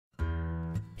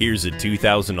Here's a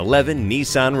 2011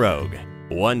 Nissan Rogue.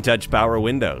 One-touch power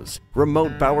windows,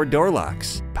 remote power door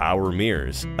locks, power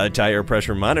mirrors, a tire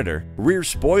pressure monitor, rear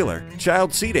spoiler,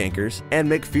 child seat anchors, and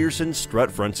McPherson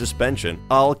strut front suspension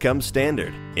all come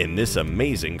standard in this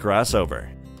amazing crossover.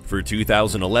 For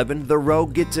 2011, the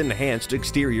Rogue gets enhanced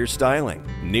exterior styling,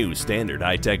 new standard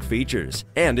high-tech features,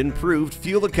 and improved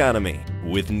fuel economy.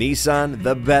 With Nissan,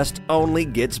 the best only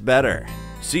gets better.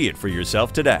 See it for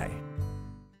yourself today.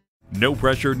 No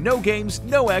pressure, no games,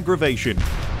 no aggravation.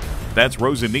 That's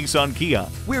Rosen Nissan Kia.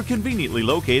 We're conveniently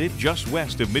located just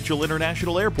west of Mitchell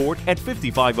International Airport at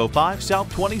 5505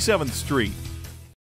 South 27th Street.